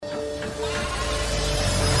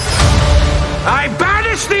I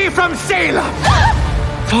banish thee from Salem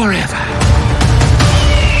forever.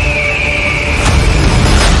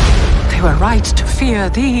 They were right to fear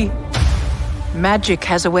thee. Magic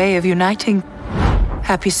has a way of uniting.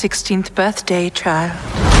 Happy 16th birthday, child.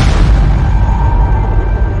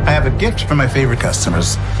 I have a gift for my favorite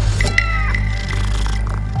customers.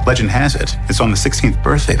 Legend has it, it's on the 16th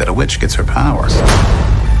birthday that a witch gets her powers.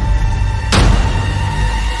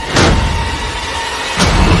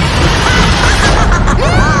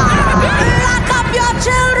 Lock up your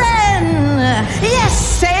children! Yes,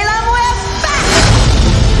 Salem, we're back!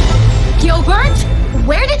 Gilbert,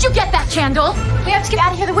 where did you get that candle? We have to get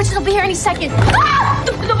out of here. The witches will be here any second. Ah!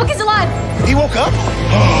 The book is alive. He woke up?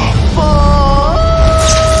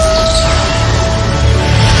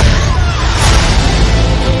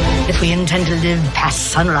 If we intend to live past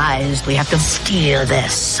sunrise, we have to steal their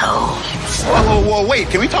souls. Whoa, wait.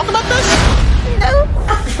 Can we talk about this? No.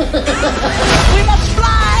 We must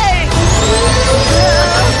fly!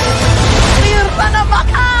 Wir run amok!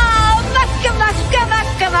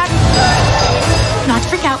 Not to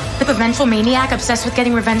freak out. The vengeful maniac obsessed with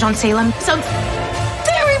getting revenge on Salem sounds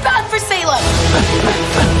very bad for Salem.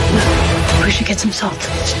 We should get some salt.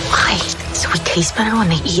 Why? So we taste better when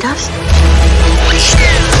they eat us?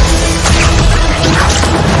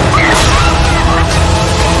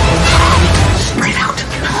 Spread out.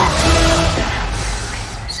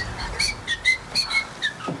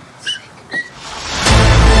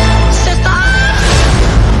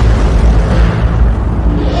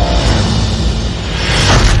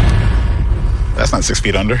 That's not 6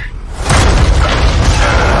 feet under. Stop!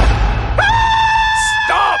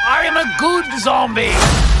 I am a good zombie.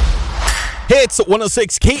 Hits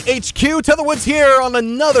 106 KHQ. Tetherwood's here on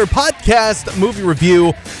another podcast movie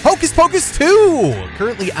review. Hocus Pocus 2,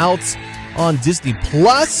 currently out on Disney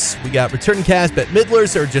Plus. We got returning cast: Bette Midler,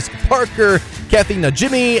 Sarah Jessica Parker, Kathy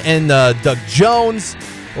Najimy, and Doug Jones.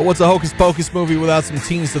 But what's a Hocus Pocus movie without some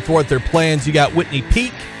teens to thwart their plans? You got Whitney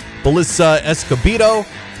Peak, Melissa Escobedo,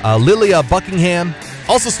 Lilia Buckingham,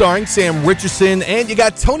 also starring Sam Richardson, and you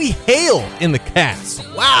got Tony Hale in the cast.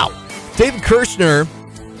 Wow. David Kirshner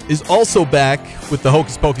is also back with the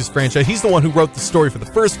Hocus Pocus franchise. He's the one who wrote the story for the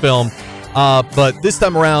first film, but this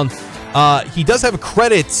time around, he does have a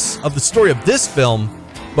credits of the story of this film,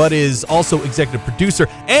 but is also executive producer,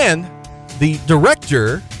 and the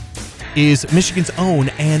director is Michigan's own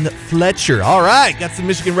Ann Fletcher. All right, got some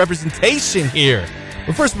Michigan representation here.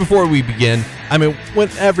 But first, before we begin, I mean,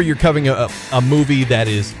 whenever you're covering a movie that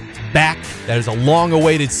is back, that is a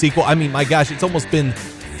long-awaited sequel, I mean, my gosh, it's almost been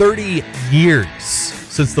 30 years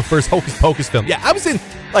since the first Hocus Pocus film. Yeah, I was in,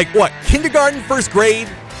 kindergarten, first grade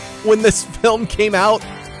when this film came out.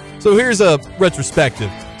 So here's a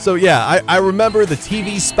retrospective. So yeah, I remember the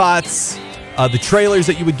TV spots, the trailers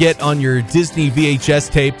that you would get on your Disney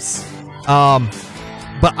VHS tapes.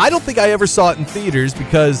 But I don't think I ever saw it in theaters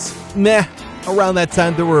because, around that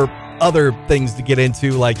time there were other things to get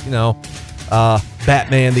into, like,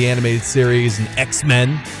 Batman, the animated series, and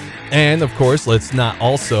X-Men. And, of course, let's not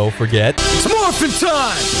also forget... It's Morphin'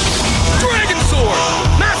 Time! Dragon Sword!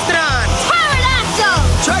 Mastodon! Pterodactyl!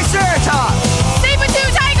 Triceratops!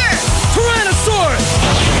 Saber-tooth tiger! Tyrannosaurus!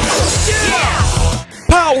 Yeah!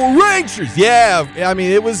 Power Rangers! Yeah, I mean,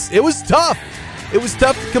 it was tough. It was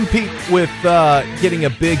tough to compete with getting a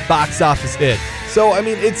big box office hit. So, I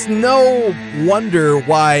mean, it's no wonder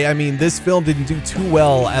why, this film didn't do too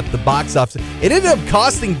well at the box office. It ended up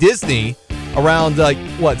costing Disney around,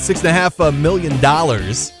 $6.5 million.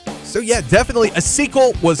 So, yeah, definitely a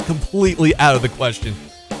sequel was completely out of the question.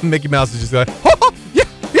 Mickey Mouse is just like, oh, yeah,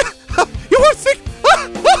 you want to see?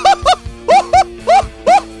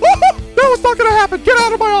 That was not going to happen. Get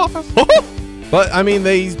out of my office. But,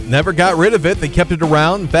 they never got rid of it. They kept it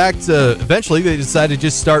around. In fact, eventually they decided to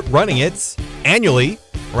just start running it annually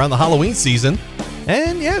around the Halloween season.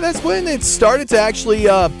 And, yeah, that's when it started to actually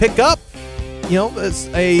pick up, as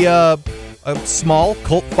a small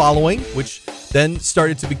cult following, which then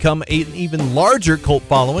started to become an even larger cult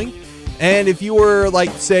following. And if you were,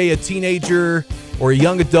 say, a teenager or a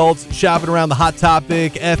young adult shopping around the Hot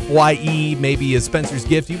Topic, FYE, maybe a Spencer's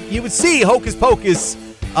Gift, you would see Hocus Pocus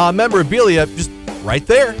memorabilia just right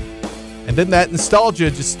there. And then that nostalgia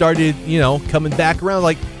just started, coming back around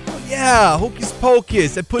like, oh, yeah, Hocus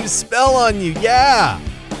Pocus, I put a spell on you, yeah.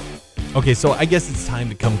 Okay, so I guess it's time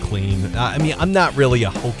to come clean. I'm not really a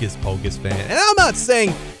Hocus Pocus fan. And I'm not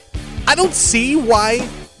saying I don't see why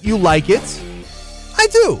you like it. I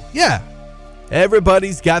do, yeah.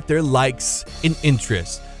 Everybody's got their likes and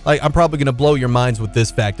interests. I'm probably going to blow your minds with this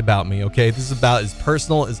fact about me, okay? This is about as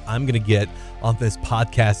personal as I'm going to get on this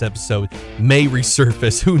podcast episode. May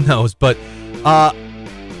resurface, who knows? But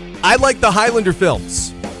I like the Highlander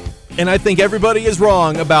films, and I think everybody is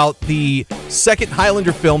wrong about the second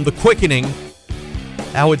Highlander film, The Quickening,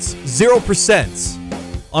 how it's 0%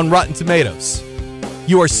 on Rotten Tomatoes.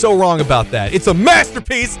 You are so wrong about that. It's a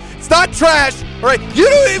masterpiece. It's not trash. All right, you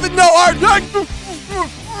don't even know our...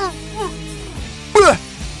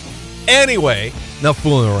 Anyway, enough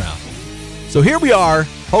fooling around. So here we are,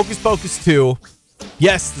 Hocus Pocus 2.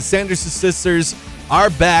 Yes, the Sanderson sisters are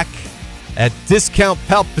back at Discount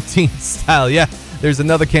Palpatine style. Yeah, there's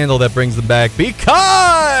another candle that brings them back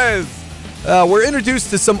because we're introduced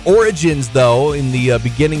to some origins, though, in the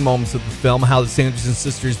beginning moments of the film, how the Sanderson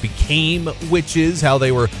sisters became witches, how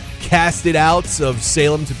they were casted out of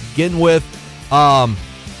Salem to begin with.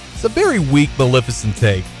 It's a very weak Maleficent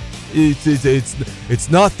take. It's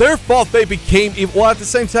not their fault they became evil. Well, at the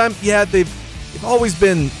same time, yeah, they've always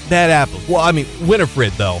been bad apples. Well, I mean,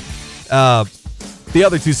 Winifred, though. The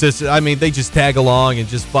other two sisters, I mean, they just tag along and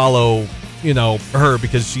just follow, her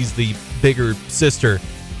because she's the bigger sister.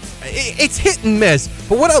 It's hit and miss.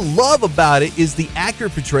 But what I love about it is the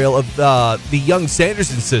accurate portrayal of the young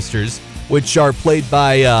Sanderson sisters, which are played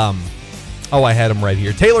by, I had them right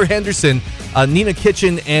here, Taylor Henderson, Nina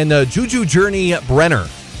Kitchen, and Juju Journey Brenner.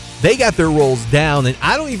 They got their roles down, and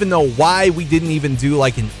I don't even know why we didn't even do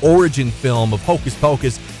like an origin film of Hocus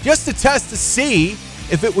Pocus just to test to see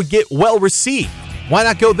if it would get well received. Why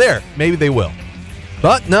not go there? Maybe they will.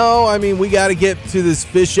 But no, I mean, we got to get to this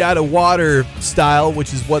fish out of water style,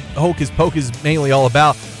 which is what Hocus Pocus is mainly all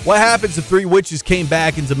about. What happens if three witches came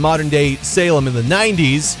back into modern-day Salem in the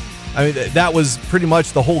 90s? I mean, that was pretty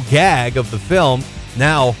much the whole gag of the film.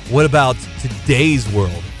 Now, what about today's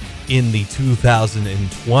world? In the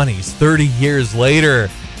 2020s, 30 years later.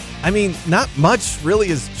 I mean, not much really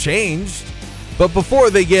has changed. But before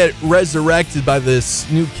they get resurrected by this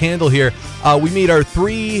new candle here, we meet our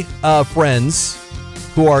three friends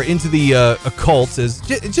who are into the occult as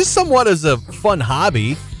just somewhat as a fun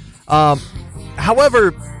hobby.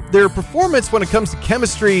 However, their performance when it comes to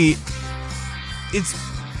chemistry, it's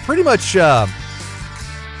pretty much, I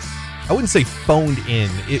wouldn't say phoned in.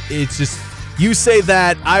 It's just, you say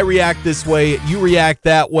that, I react this way, you react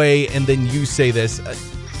that way, and then you say this.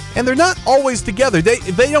 And they're not always together.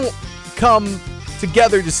 They don't come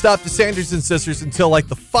together to stop the Sanderson sisters until like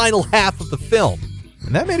the final half of the film.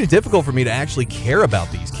 And that made it difficult for me to actually care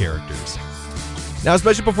about these characters. Now,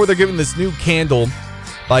 especially before they're given this new candle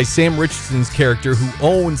by Sam Richardson's character who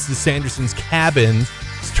owns the Sandersons' cabin.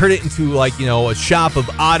 He's turned it into like, a shop of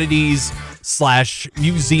oddities /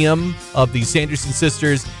 museum of the Sanderson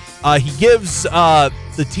sisters. He gives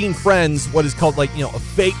the teen friends what is called a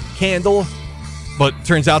fake candle, but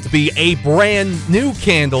turns out to be a brand new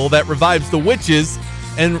candle that revives the witches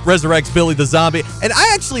and resurrects Billy the Zombie. And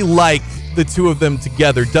I actually like the two of them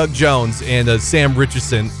together, Doug Jones and Sam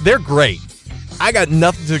Richardson. They're great. I got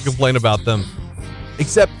nothing to complain about them,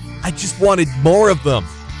 except I just wanted more of them.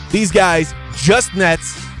 These guys just met,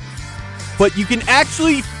 but you can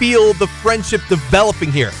actually feel the friendship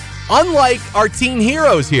developing here. Unlike our teen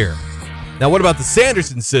heroes here. Now, what about the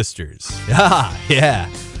Sanderson sisters? Yeah.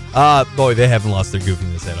 Boy, they haven't lost their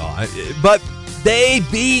goofiness at all. But they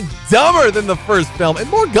be dumber than the first film and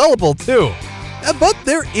more gullible, too. But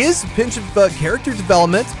there is a pinch of character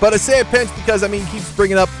development. But I say a pinch because, he keeps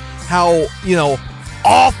bringing up how,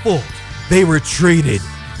 awful they were treated.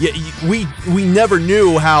 We never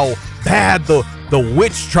knew how bad the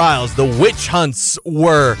witch trials, the witch hunts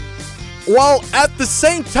were. While at the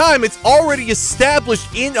same time, it's already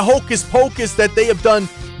established in Hocus Pocus that they have done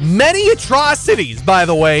many atrocities, by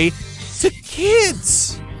the way, to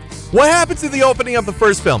kids. What happens in the opening of the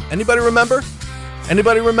first film? Anybody remember?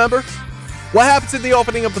 What happens in the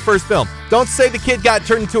opening of the first film? Don't say the kid got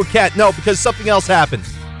turned into a cat. No, because something else happened.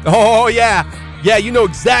 Oh, yeah. Yeah, you know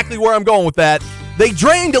exactly where I'm going with that. They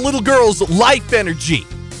drained a little girl's life energy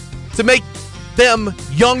to make them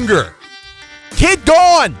younger. Kid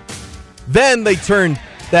gone! Then they turned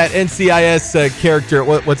that NCIS character,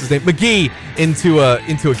 what's his name, McGee, into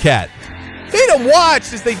a cat. They didn't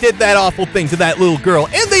watch as they did that awful thing to that little girl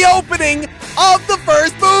in the opening of the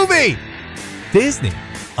first movie. Disney,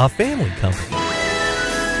 a family company.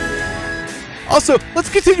 Also, let's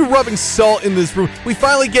continue rubbing salt in this room. We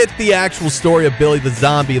finally get the actual story of Billy the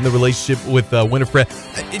Zombie and the relationship with Winifred.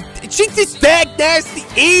 She's just that nasty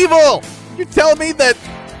evil. You're telling me that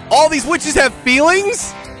all these witches have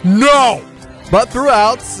feelings? No! But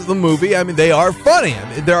throughout the movie, they are funny.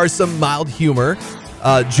 There are some mild humor,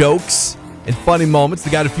 jokes, and funny moments. They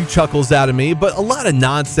got a few chuckles out of me, but a lot of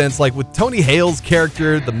nonsense, like with Tony Hale's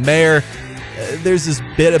character, the mayor. there's this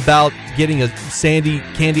bit about getting a sandy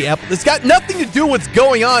candy apple. It's got nothing to do with what's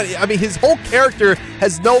going on. I mean, his whole character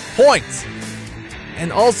has no points.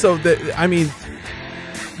 And also,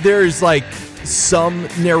 there's like some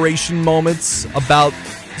narration moments about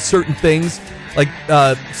certain things, like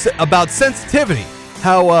about sensitivity,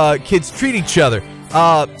 how kids treat each other.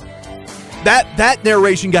 That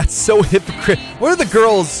narration got so hypocritical. One of the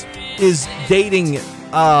girls is dating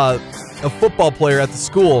a football player at the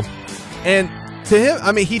school, and to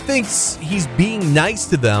him, he thinks he's being nice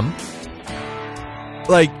to them.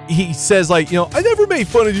 Like, he says, I never made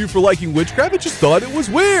fun of you for liking witchcraft. I just thought it was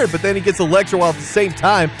weird. But then he gets a lecture, while at the same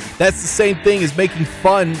time, that's the same thing as making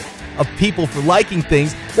fun of people for liking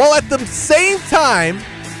things. While at the same time,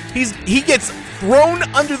 he gets thrown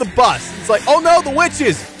under the bus. It's like, oh no, the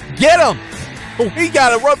witches, get them. We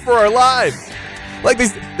gotta run for our lives. Like,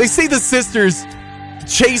 they see the sisters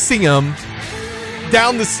chasing him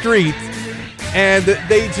down the street, and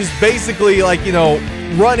they just basically,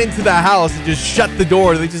 run into the house and just shut the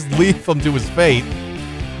door. They just leave him to his fate,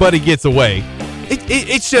 but he gets away.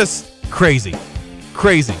 It's just crazy.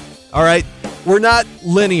 All right, we're not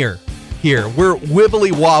linear here. We're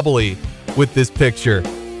wibbly wobbly with this picture.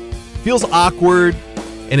 Feels awkward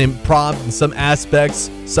and improv in some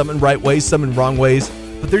aspects, some in right ways, some in wrong ways,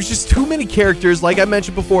 but there's just too many characters. Like I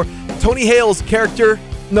mentioned before, Tony Hale's character,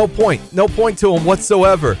 no point to him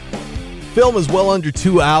whatsoever. Film is well under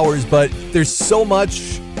 2 hours, but there's so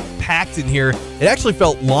much packed in here. It actually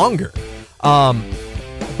felt longer.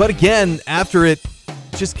 But again, after it,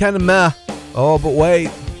 just kind of meh. Oh, but wait.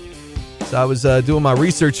 So I was doing my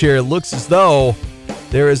research here. It looks as though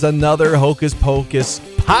there is another Hocus Pocus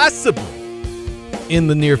possible in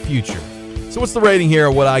the near future. So what's the rating here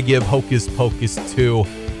of what I give Hocus Pocus 2?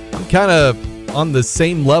 I'm kind of on the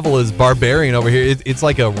same level as Barbarian over here. It's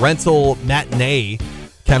like a rental matinee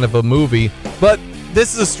kind of a movie, but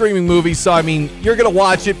this is a streaming movie, so you're gonna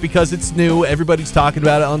watch it because it's new. Everybody's talking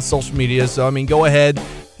about it on social media, so go ahead.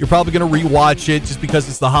 You're probably gonna rewatch it just because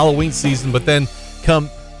it's the Halloween season, but then come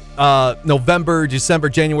November, December,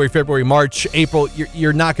 January, February, March, April,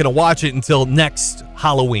 you're not gonna watch it until next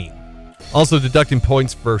Halloween. Also deducting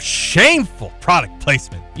points for shameful product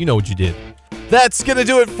placement. You know what you did. That's gonna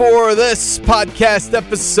do it for this podcast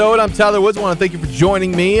episode. I'm Tyler Woods. I want to thank you for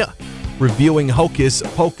joining me reviewing Hocus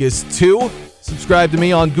Pocus 2. Subscribe to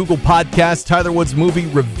me on Google Podcasts, Tyler Woods Movie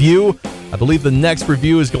Review. I believe the next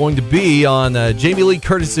review is going to be on Jamie Lee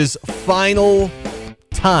Curtis's final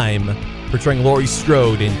time portraying Laurie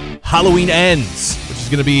Strode in Halloween Ends, which is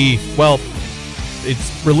going to be,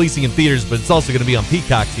 it's releasing in theaters, but it's also going to be on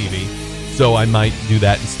Peacock TV, so I might do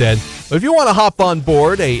that instead. But if you want to hop on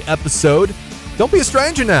board a episode, don't be a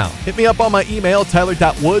stranger now. Hit me up on my email,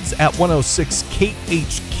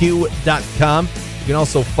 tyler.woods@106khq.com. You can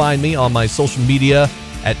also find me on my social media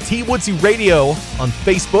at TWoodsyRadio on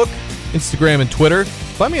Facebook, Instagram, and Twitter.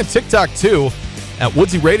 Find me on TikTok, too, at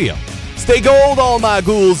Woodsy Radio. Stay gold, all my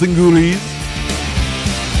ghouls and ghoulies.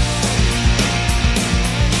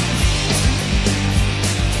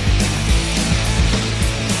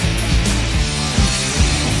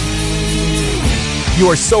 You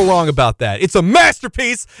are so wrong about that. It's a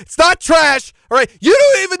masterpiece. It's not trash. All right. You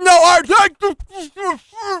don't even know our...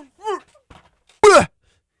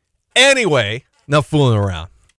 Anyway, enough fooling around.